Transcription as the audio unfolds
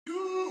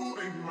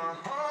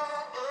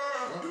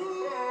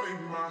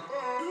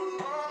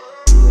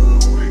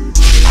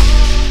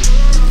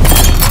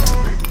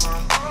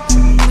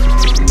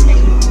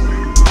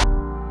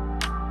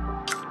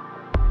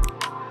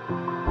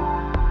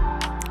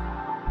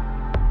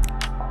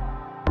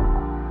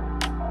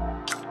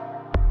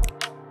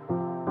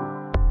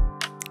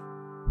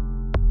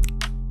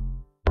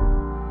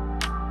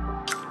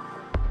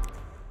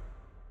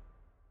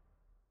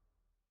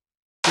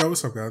Yo,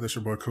 what's up, guys? It's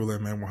your boy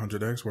Kool-Aid Man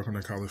 100X. Welcome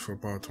to College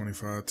Football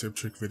 25 tip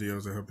trick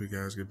videos that help you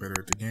guys get better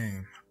at the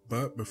game.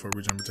 But before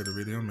we jump into the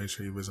video, make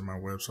sure you visit my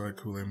website,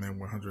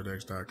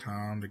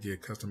 KoolAidMan100X.com, to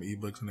get custom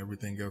ebooks and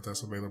everything else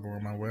that's available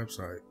on my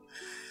website.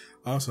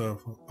 Also,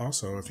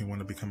 if you want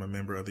to become a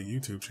member of the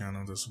YouTube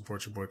channel to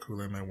support your boy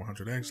Kool-Aid Man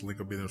 100X, link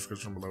will be in the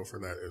description below for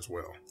that as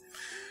well.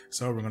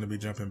 So we're going to be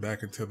jumping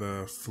back into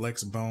the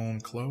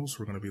Flexbone close.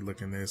 We're going to be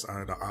looking at this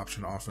out of the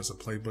option offensive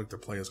playbook. The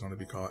play is going to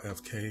be called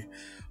FK,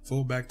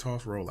 fullback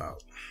toss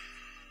rollout.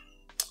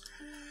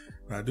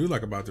 What I do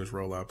like about this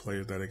rollout play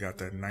is that it got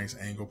that nice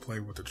angle play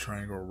with the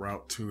triangle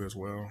route too as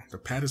well. The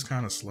pad is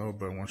kind of slow,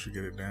 but once you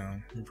get it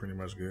down, you're pretty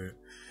much good.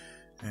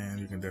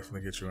 And you can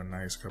definitely get you a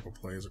nice couple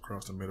plays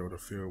across the middle of the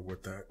field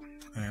with that.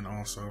 And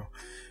also,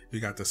 you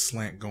got the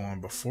slant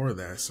going before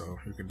that, so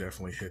you can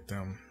definitely hit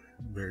them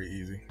very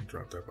easy.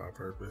 Drop that by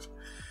purpose.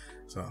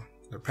 So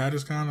the pad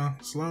is kind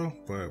of slow,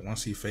 but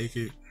once he fake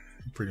it,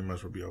 he pretty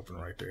much will be open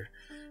right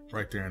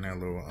there in that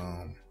little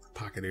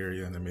pocket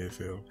area in the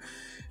midfield.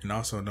 And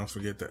also, don't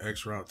forget the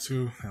X route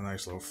too, a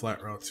nice little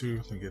flat route too,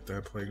 to get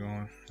that play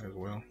going as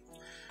well.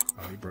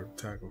 Oh, he broke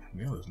the tackle.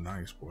 Neil is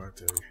nice, boy, I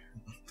tell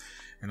you.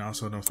 And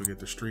also, don't forget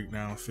the streak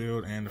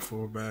downfield and the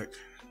fullback.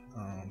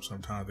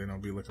 Sometimes they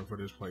don't be looking for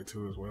this play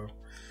too as well.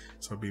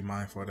 So be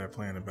mindful of that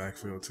play in the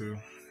backfield too.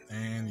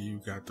 And you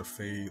got the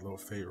fade, little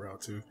fade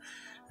route too.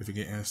 If you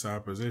get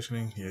inside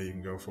positioning, yeah, you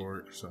can go for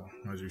it. So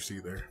as you see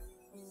there.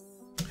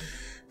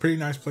 Pretty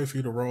nice play for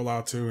you to roll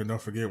out too. And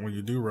don't forget, when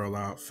you do roll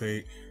out,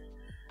 fake,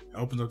 it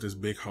opens up this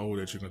big hole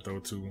that you can throw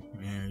to.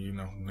 And, you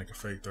know, make a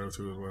fake throw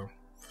too as well.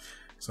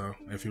 So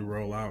if you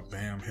roll out,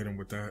 bam, hit him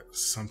with that.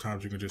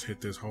 Sometimes you can just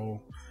hit this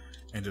hole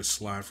and just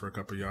slide for a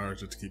couple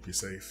yards just to keep you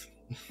safe.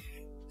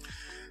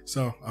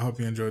 So I hope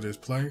you enjoyed this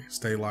play.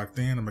 Stay locked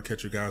in. I'm going to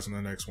catch you guys in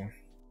the next one.